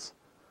pages?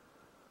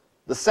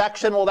 The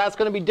section, well, that's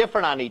going to be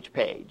different on each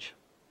page.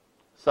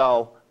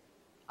 So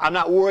I'm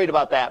not worried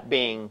about that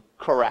being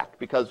correct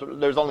because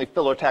there's only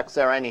filler text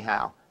there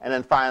anyhow. And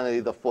then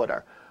finally, the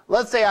footer.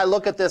 Let's say I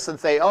look at this and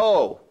say,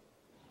 oh,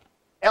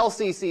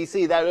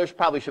 LCCC, there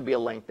probably should be a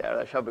link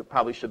there. There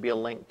probably should be a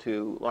link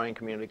to Learning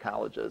Community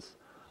College's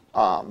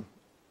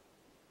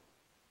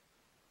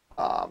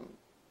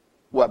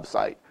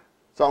website.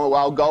 So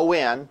I'll go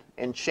in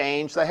and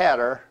change the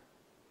header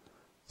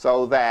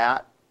so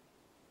that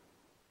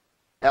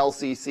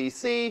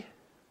LCCC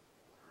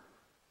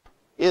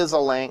is a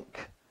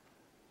link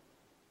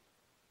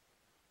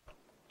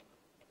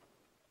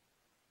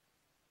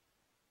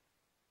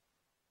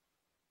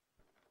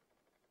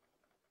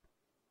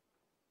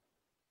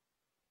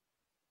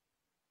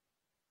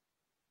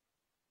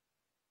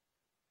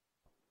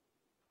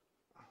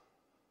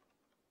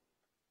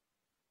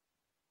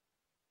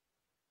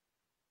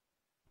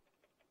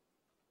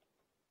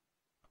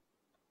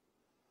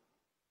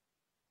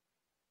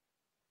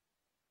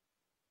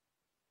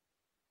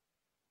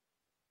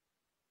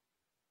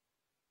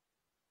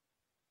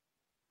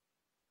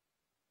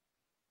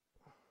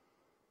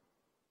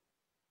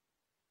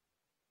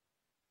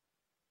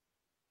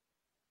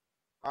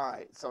All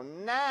right, so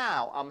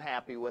now I'm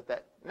happy with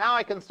it. Now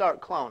I can start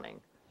cloning.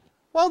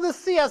 Well, the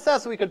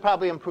CSS, we could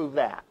probably improve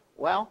that.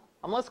 Well,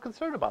 I'm less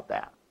concerned about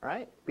that,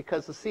 right?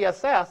 Because the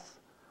CSS,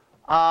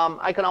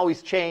 I can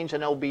always change,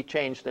 and it'll be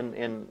changed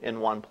in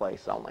one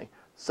place only.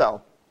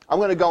 So I'm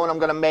going to go and I'm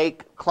going to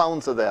make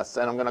clones of this,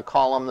 and I'm going to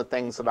call them the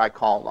things that I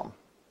call them.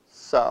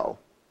 So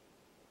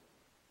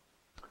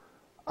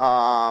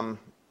let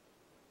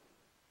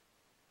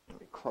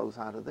me close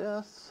out of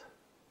this.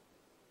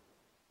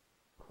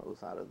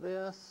 Close out of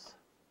this.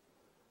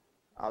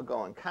 I'll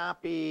go and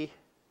copy,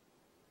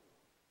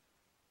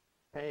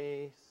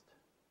 paste,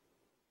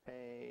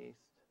 paste,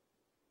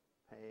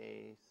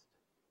 paste,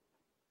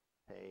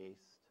 paste,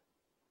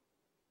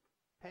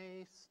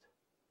 paste.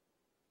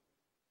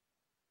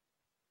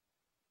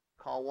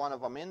 Call one of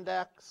them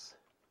index.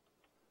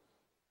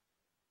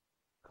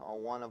 Call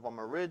one of them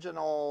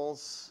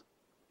originals.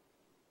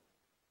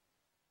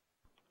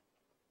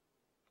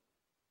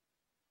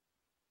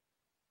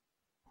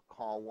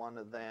 Call one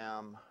of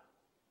them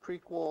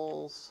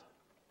prequels.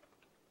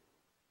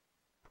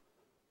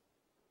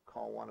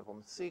 Call one of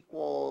them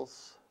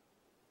sequels.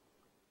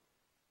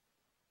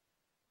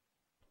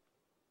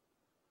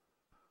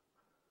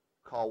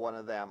 Call one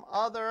of them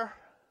other.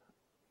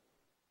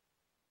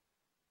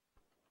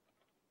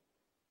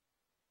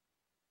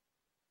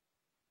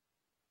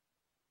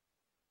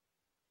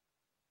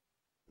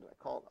 Did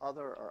I call it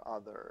other or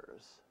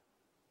others?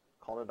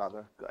 Call it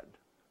other. Good.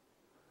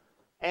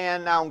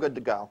 And now I'm good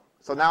to go.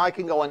 So now I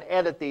can go and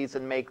edit these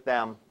and make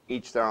them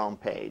each their own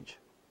page.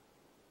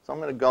 So I'm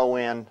going to go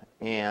in,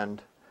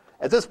 and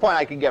at this point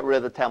I can get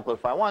rid of the template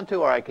if I want to,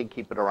 or I can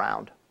keep it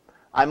around.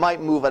 I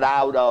might move it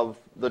out of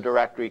the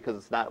directory because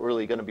it's not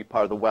really going to be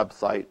part of the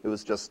website. It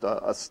was just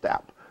a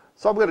step.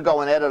 So I'm going to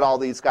go and edit all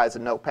these guys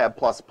in Notepad++,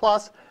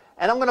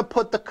 and I'm going to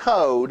put the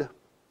code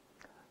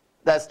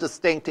that's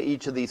distinct to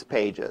each of these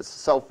pages.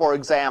 So for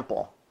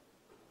example,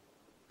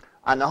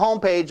 on the home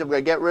page, I'm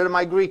going to get rid of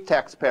my Greek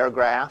text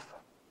paragraph.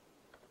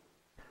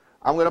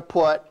 I'm going to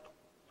put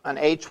an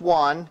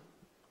H1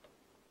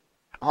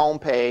 home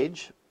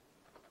page.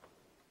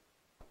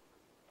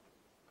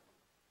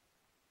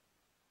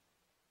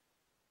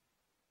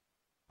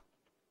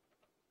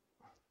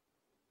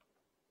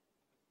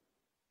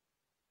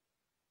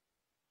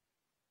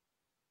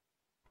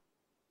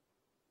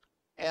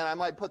 And I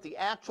might put the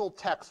actual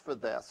text for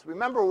this.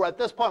 Remember, at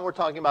this point, we're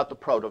talking about the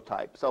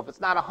prototype. So if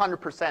it's not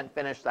 100%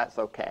 finished, that's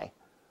OK.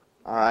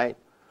 All right.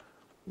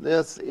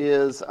 This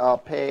is a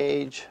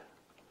page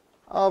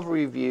of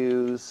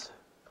reviews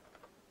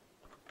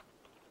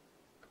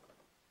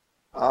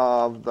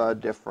of the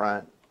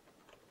different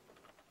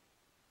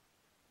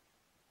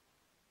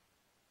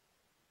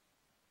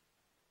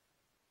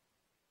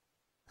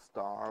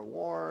Star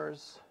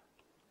Wars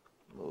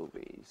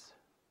movies.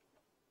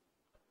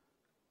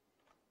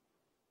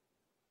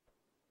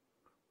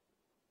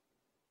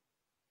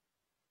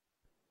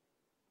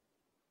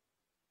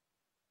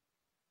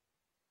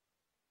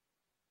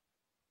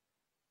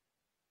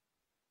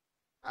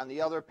 On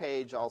the other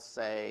page, I'll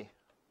say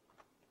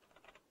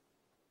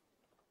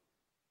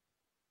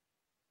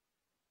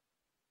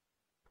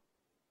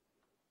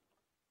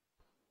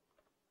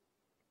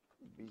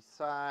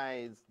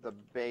besides the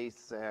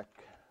basic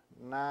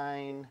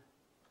 9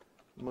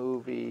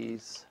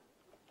 movies,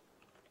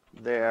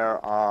 there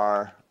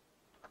are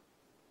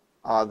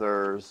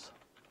others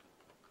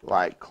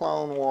like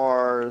Clone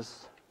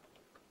Wars.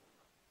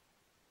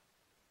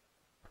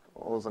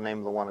 What was the name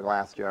of the one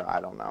last year? I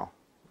don't know.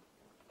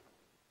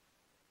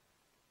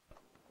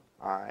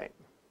 All right.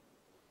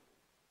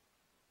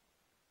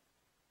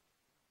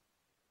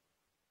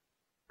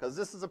 Because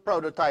this is a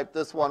prototype,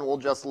 this one we'll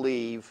just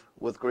leave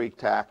with Greek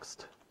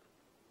text.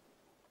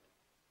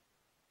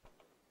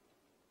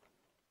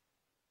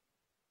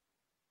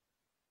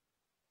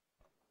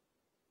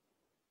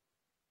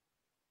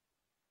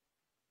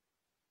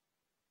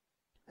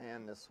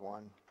 And this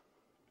one.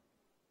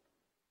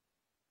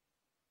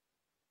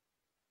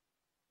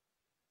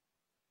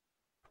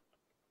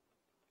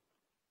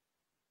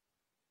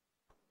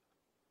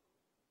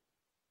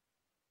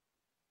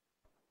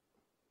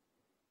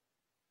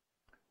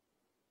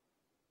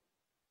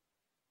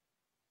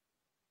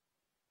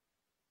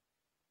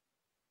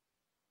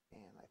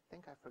 I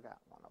think I forgot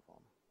one of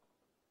them.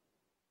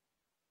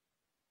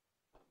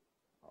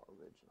 Oh,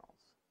 originals.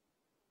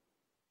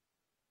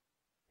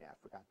 Yeah, I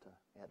forgot to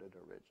edit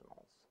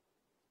originals.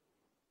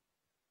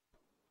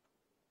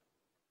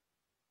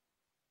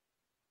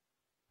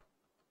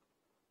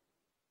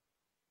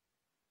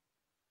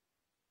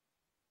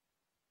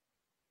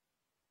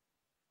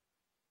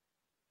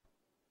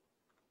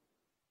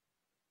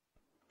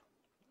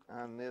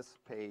 On this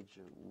page,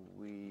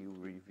 we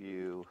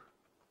review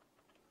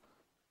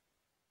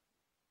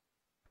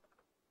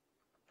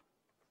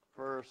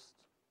first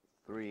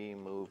 3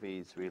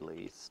 movies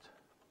released.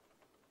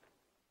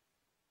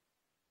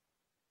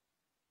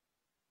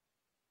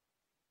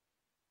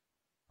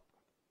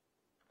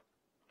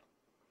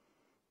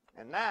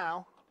 And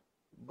now,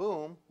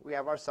 boom, we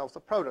have ourselves a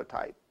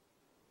prototype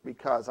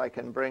because I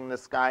can bring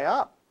this guy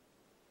up.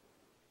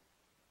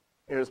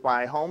 Here's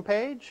my home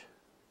page.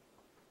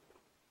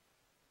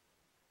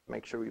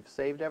 Make sure we've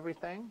saved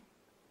everything.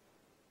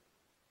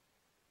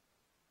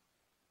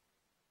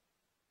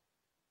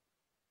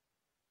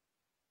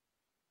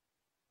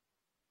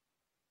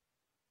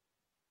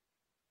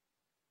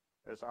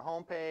 There's our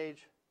home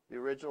page, the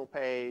original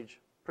page,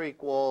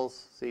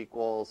 prequels,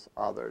 sequels,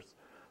 others.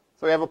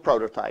 So we have a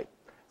prototype.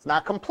 It's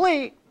not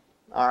complete,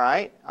 all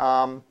right,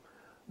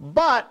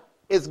 but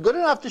it's good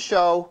enough to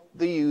show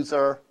the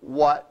user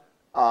what,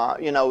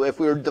 if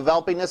we were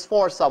developing this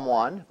for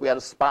someone, if we had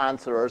a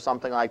sponsor or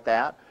something like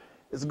that,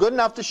 it's good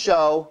enough to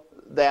show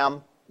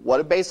them what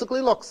it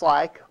basically looks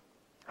like,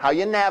 how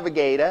you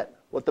navigate it,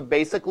 what the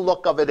basic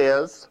look of it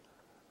is,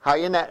 how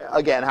you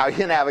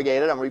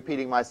navigate it. I'm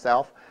repeating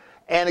myself.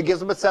 And it gives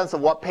them a sense of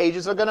what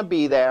pages are going to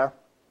be there.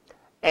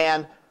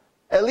 And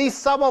at least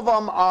some of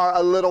them are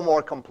a little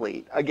more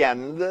complete.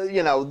 Again,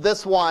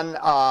 this one,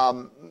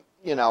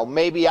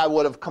 maybe I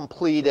would have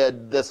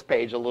completed this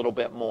page a little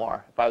bit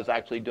more if I was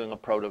actually doing a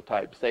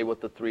prototype, say what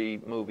the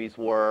 3 movies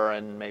were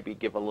and maybe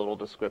give a little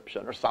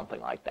description or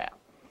something like that.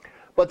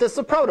 But this is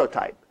a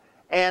prototype.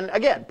 And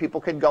again,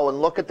 people can go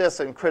and look at this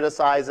and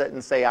criticize it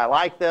and say, I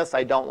like this,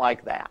 I don't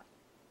like that.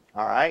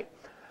 All right?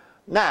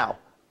 Now,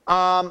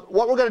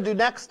 what we're going to do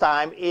next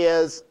time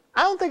is,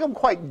 I don't think I'm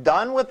quite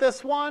done with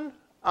this one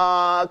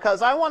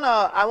because I want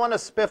to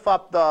spiff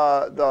up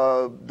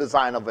the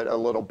design of it a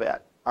little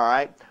bit. All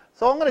right?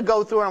 So I'm going to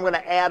go through and I'm going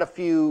to add a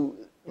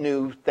few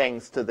new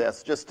things to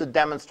this, just to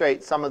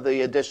demonstrate some of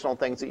the additional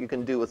things that you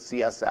can do with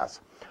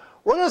CSS.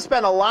 We're going to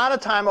spend a lot of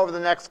time over the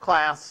next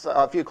class,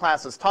 a few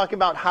classes, talking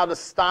about how to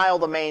style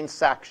the main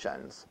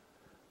sections,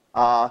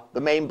 the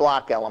main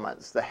block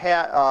elements, the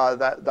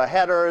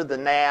header, the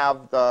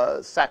nav,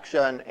 the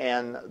section,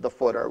 and the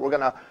footer. We're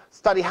going to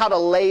study how to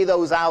lay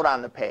those out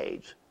on the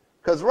page.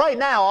 Because right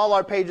now, all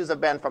our pages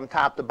have been from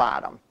top to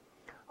bottom.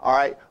 All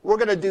right, we're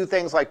going to do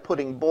things like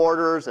putting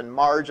borders and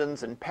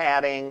margins and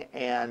padding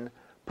and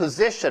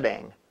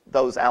positioning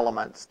those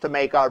elements to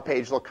make our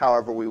page look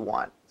however we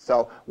want.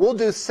 So we'll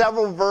do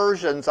several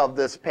versions of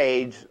this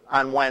page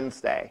on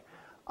Wednesday,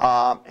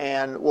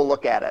 and we'll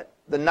look at it.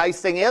 The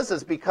nice thing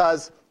is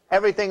because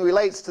everything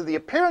relates to the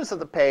appearance of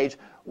the page,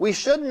 we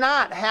should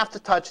not have to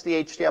touch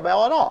the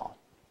HTML at all.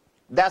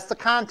 That's the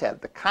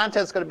content. The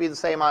content's going to be the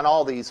same on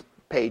all these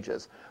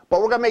pages. But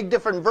we're going to make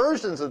different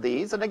versions of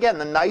these. And again,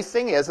 the nice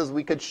thing is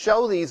we could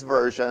show these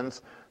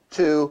versions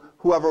to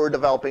whoever we're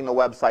developing the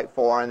website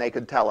for, and they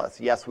could tell us,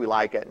 yes, we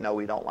like it, no,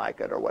 we don't like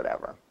it, or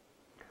whatever.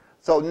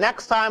 So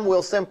next time,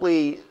 we'll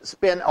simply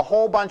spin a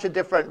whole bunch of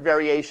different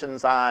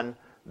variations on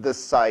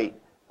this site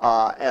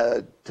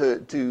to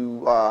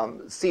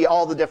see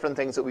all the different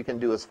things that we can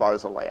do as far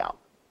as a layout.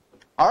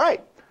 All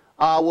right.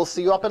 We'll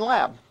see you up in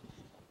lab.